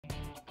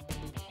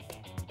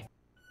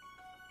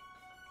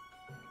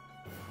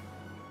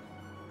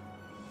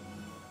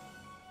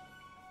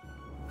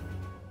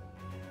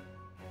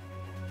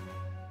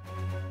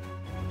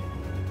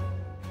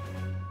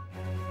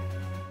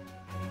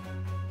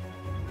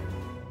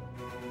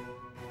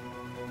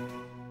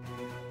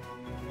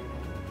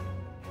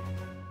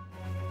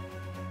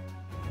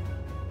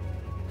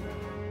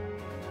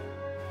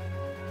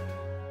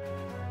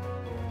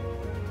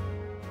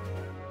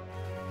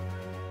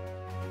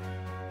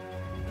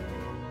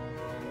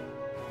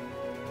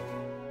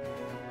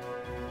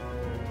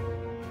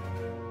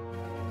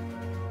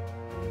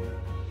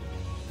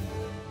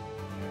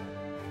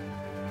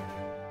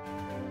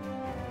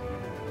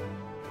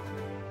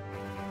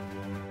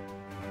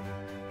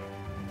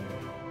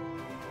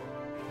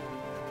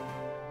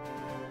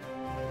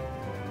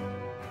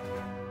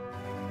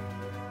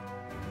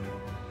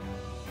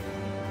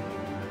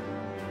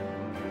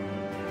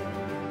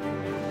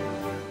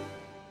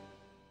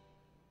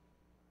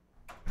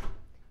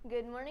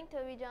Good morning,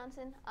 Toby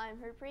Johnson. I'm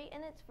Harpreet,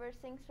 and it's First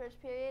Things First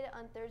period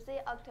on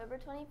Thursday, October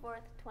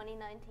 24th,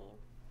 2019.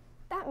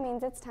 That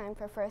means it's time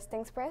for First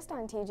Things First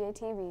on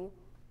TJTV.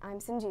 I'm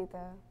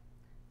Sanjita.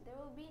 There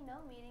will be no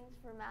meetings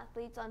for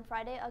mathletes on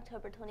Friday,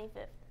 October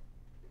 25th.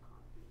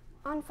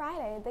 On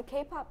Friday, the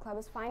K-pop club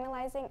is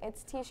finalizing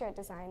its t-shirt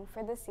design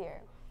for this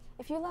year.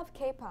 If you love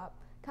K-pop,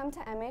 come to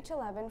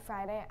MH11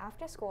 Friday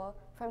after school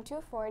from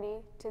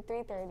 2:40 to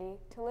 3:30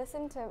 to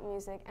listen to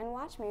music and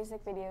watch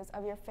music videos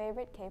of your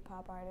favorite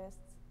K-pop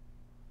artists.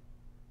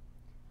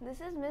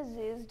 This is Ms.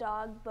 Zoo's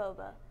dog,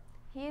 Boba.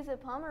 He is a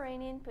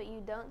Pomeranian, but you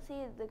don't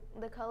see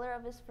the color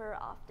of his fur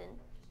often.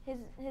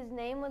 His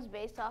name was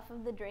based off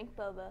of the drink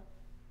Boba.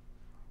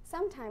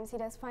 Sometimes he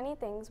does funny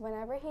things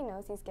whenever he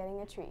knows he's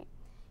getting a treat.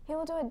 He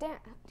will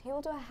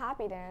do a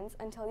happy dance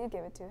until you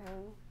give it to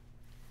him.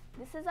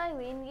 This is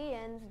Eileen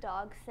Guillen's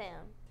dog,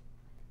 Sam.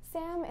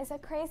 Sam is a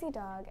crazy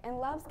dog and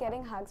loves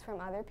getting hugs from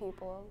other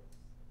people.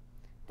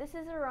 This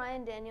is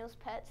Orion Daniel's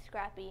pet,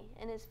 Scrappy,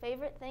 and his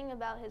favorite thing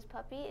about his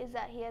puppy is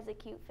that he has a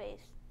cute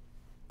face.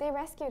 They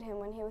rescued him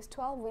when he was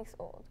 12 weeks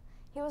old.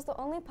 He was the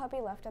only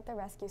puppy left at the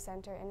rescue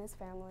center in his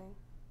family.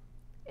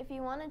 If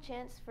you want a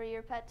chance for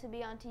your pet to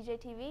be on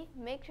TJTV,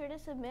 make sure to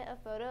submit a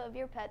photo of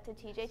your pet to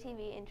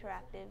TJTV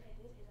Interactive.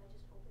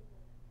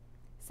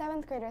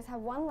 7th graders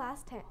have one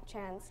last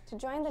chance to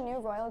join the new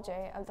Royal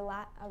J of the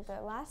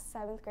last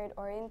 7th grade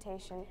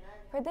orientation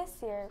for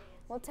this year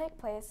will take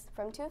place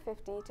from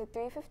 2:50 to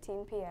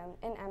 3:15 p.m.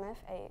 in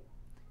MF8.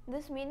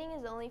 This meeting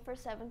is only for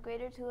 7th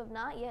graders who have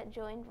not yet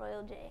joined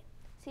Royal J.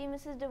 See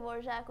Mrs.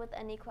 Dvorak with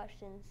any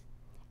questions.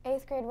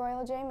 8th grade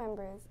Royal J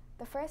members,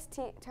 the first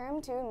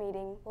Term 2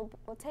 meeting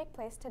will take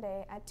place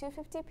today at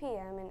 2:50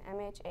 p.m. in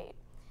MH8.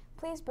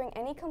 Please bring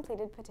any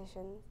completed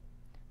petitions.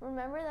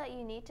 Remember that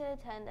you need to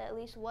attend at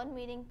least one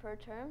meeting per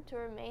term to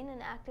remain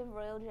an active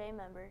Royal J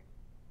member.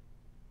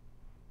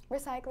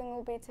 Recycling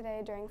will be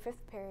today during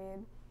 5th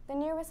period. The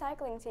new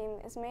recycling team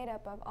is made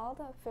up of all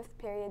the 5th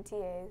period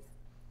TAs.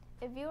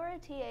 If you are a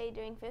TA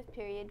during 5th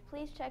period,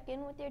 please check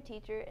in with your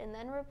teacher and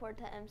then report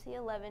to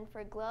MC11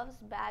 for gloves,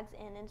 bags,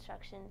 and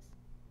instructions.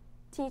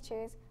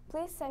 Teachers,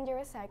 please send your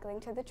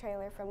recycling to the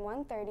trailer from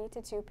 1:30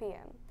 to 2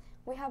 p.m.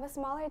 We have a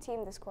smaller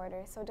team this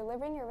quarter, so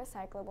delivering your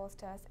recyclables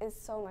to us is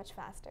so much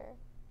faster.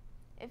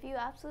 If you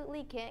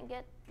absolutely can't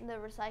get the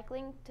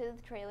recycling to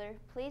the trailer,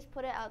 please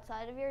put it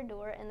outside of your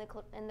door and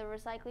the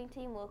recycling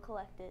team will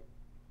collect it.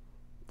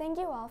 Thank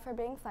you all for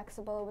being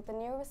flexible with the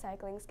new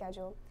recycling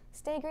schedule.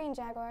 Stay green,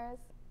 Jaguars!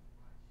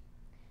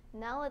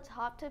 Now let's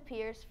hop to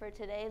Pierce for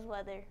today's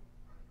weather.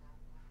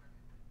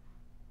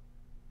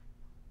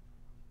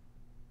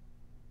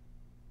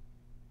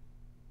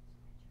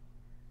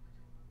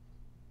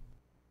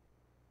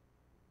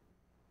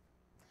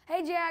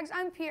 Hey Jags,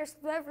 I'm Pierce,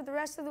 led for the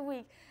rest of the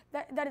week.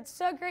 That it's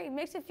so great, it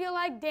makes it feel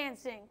like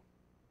dancing.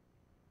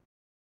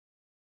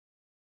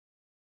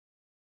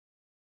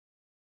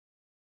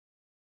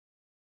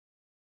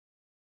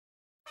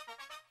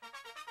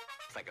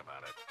 Think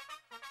about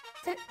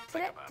it.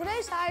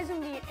 Today's high is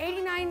going to be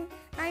 89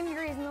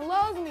 degrees and the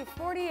low is going to be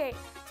 48.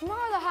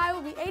 Tomorrow the high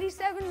will be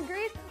 87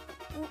 degrees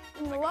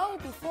and the low will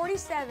be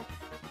 47.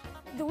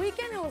 The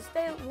weekend it will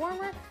stay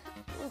warmer.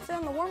 It will stay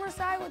on the warmer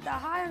side with the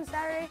high on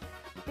Saturday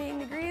being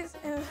degrees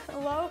and the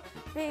low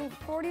being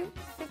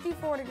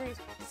 54 degrees.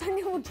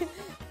 Sunday will get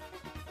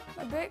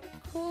a bit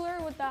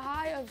cooler with the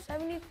high of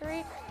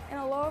 73 and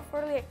a low of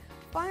 48.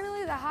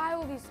 Finally, the high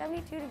will be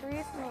 72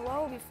 degrees and the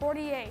low will be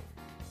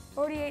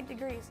 48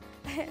 degrees.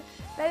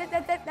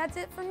 That's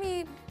it for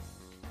me.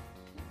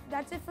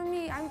 That's it for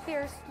me. I'm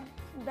Pierce.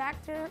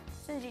 Back to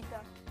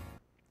Sanjita.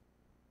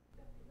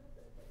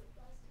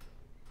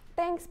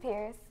 Thanks,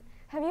 Pierce.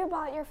 Have you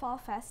bought your Fall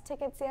Fest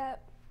tickets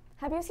yet?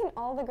 Have you seen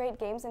all the great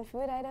games and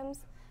food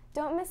items?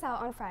 Don't miss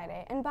out on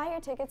Friday and buy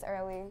your tickets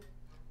early.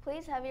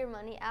 Please have your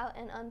money out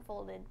and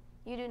unfolded.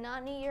 You do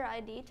not need your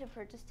ID to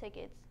purchase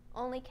tickets.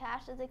 Only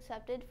cash is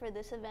accepted for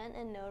this event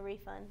and no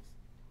refunds.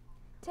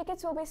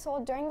 Tickets will be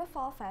sold during the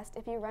Fall Fest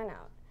if you run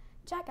out.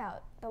 Check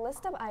out the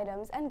list of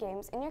items and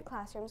games in your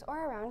classrooms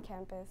or around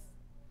campus.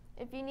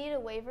 If you need a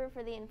waiver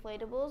for the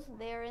inflatables,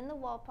 they are in the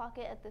wall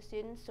pocket at the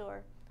student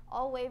store.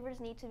 All waivers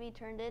need to be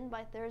turned in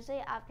by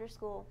Thursday after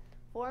school.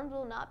 Forms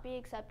will not be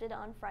accepted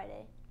on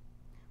Friday.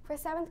 For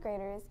 7th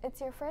graders,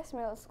 it's your first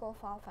middle school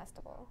fall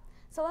festival.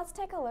 So let's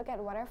take a look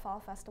at what our fall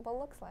festival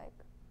looks like.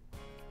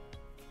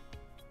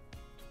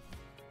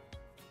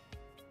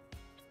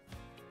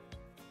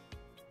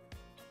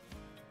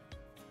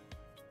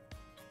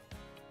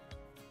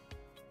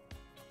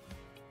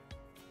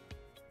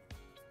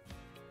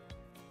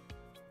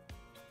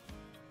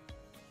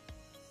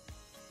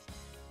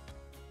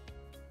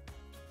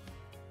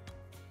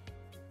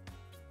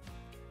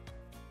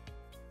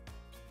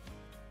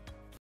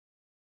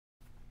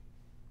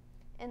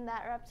 And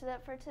that wraps it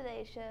up for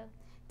today's show.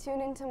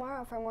 Tune in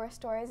tomorrow for more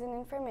stories and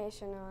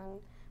information on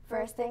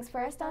First Things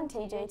First on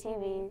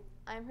TJTV.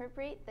 I'm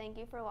Harpreet. Thank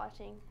you for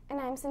watching. And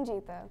I'm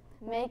Sanjita.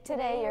 Make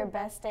today your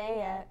best day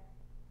yet.